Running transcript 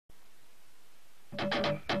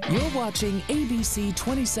You're watching ABC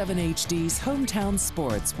 27 HD's Hometown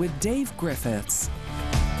Sports with Dave Griffiths.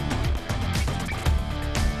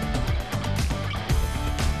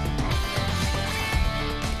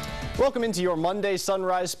 Welcome into your Monday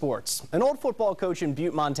Sunrise Sports. An old football coach in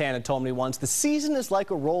Butte, Montana told me once, the season is like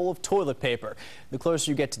a roll of toilet paper. The closer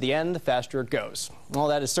you get to the end, the faster it goes. Well,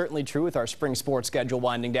 that is certainly true with our spring sports schedule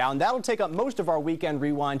winding down. That'll take up most of our weekend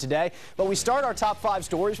rewind today, but we start our top 5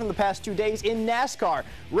 stories from the past 2 days in NASCAR.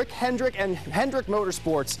 Rick Hendrick and Hendrick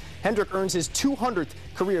Motorsports. Hendrick earns his 200th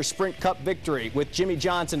career Sprint Cup victory, with Jimmy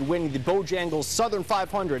Johnson winning the Bojangles Southern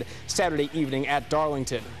 500 Saturday evening at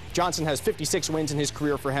Darlington. Johnson has 56 wins in his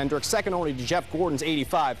career for Hendrick, second only to Jeff Gordon's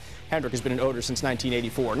 85. Hendrick has been an Oder since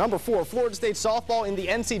 1984. Number 4, Florida State softball in the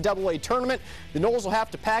NCAA tournament. The Noles will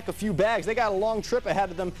have to pack a few bags. They got a long trip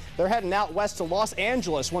ahead of them. They're heading out west to Los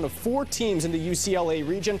Angeles, one of 4 teams in the UCLA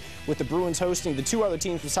region, with the Bruins hosting. The 2 other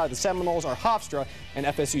teams beside the Seminoles are Hofstra and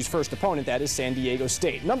FSU's first opponent, that is San Diego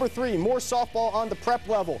State. Number 3, more softball on the prep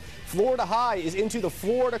level. Florida High is into the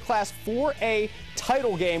Florida Class 4A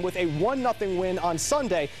title game with a 1-0 win on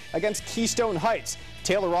Sunday against Keystone Heights.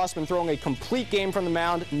 Taylor Rossman throwing a complete game from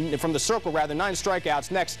the circle, 9 strikeouts.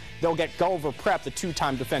 Next, they'll get Gulliver Prep, the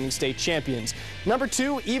 2-time defending state champions. Number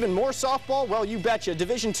 2, even more softball? Well, you betcha.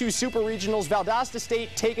 Division II Super Regionals, Valdosta State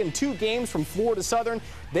taking 2 games from Florida Southern.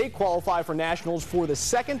 They qualify for nationals for the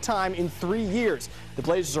 2nd time in 3 years. The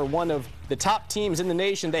Blazers are one of the top teams in the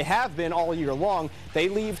nation. They have been all year long. They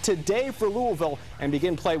leave today for Louisville and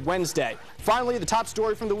begin play Wednesday. Finally, the top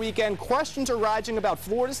story from the weekend, questions are rising about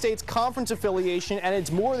Florida State's conference affiliation, and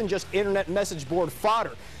it's more than just internet message board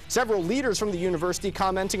fodder. Several leaders from the university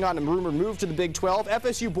commenting on a rumored move to the Big 12.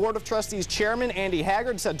 FSU Board of Trustees Chairman Andy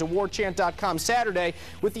Haggard said to WarChant.com Saturday,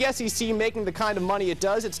 with the SEC making the kind of money it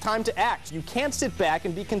does, it's time to act. You can't sit back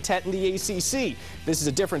and be content in the ACC. This is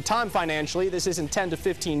a different time financially. This isn't 10 to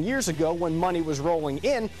 15 years ago when money was rolling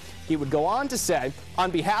in. He would go on to say,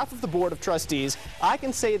 on behalf of the Board of Trustees, I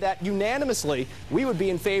can say that unanimously we would be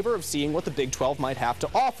in favor of seeing what the Big 12 might have to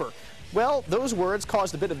offer. Well, those words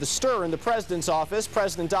caused a bit of the stir in the president's office.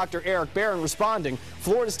 President Dr. Eric Barron responding,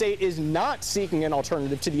 Florida State is not seeking an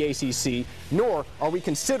alternative to the ACC, nor are we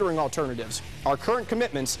considering alternatives. Our current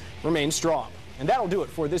commitments remain strong. And that'll do it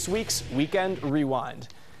for this week's Weekend Rewind.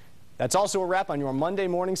 That's also a wrap on your Monday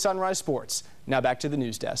morning Sunrise Sports. Now back to the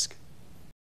news desk.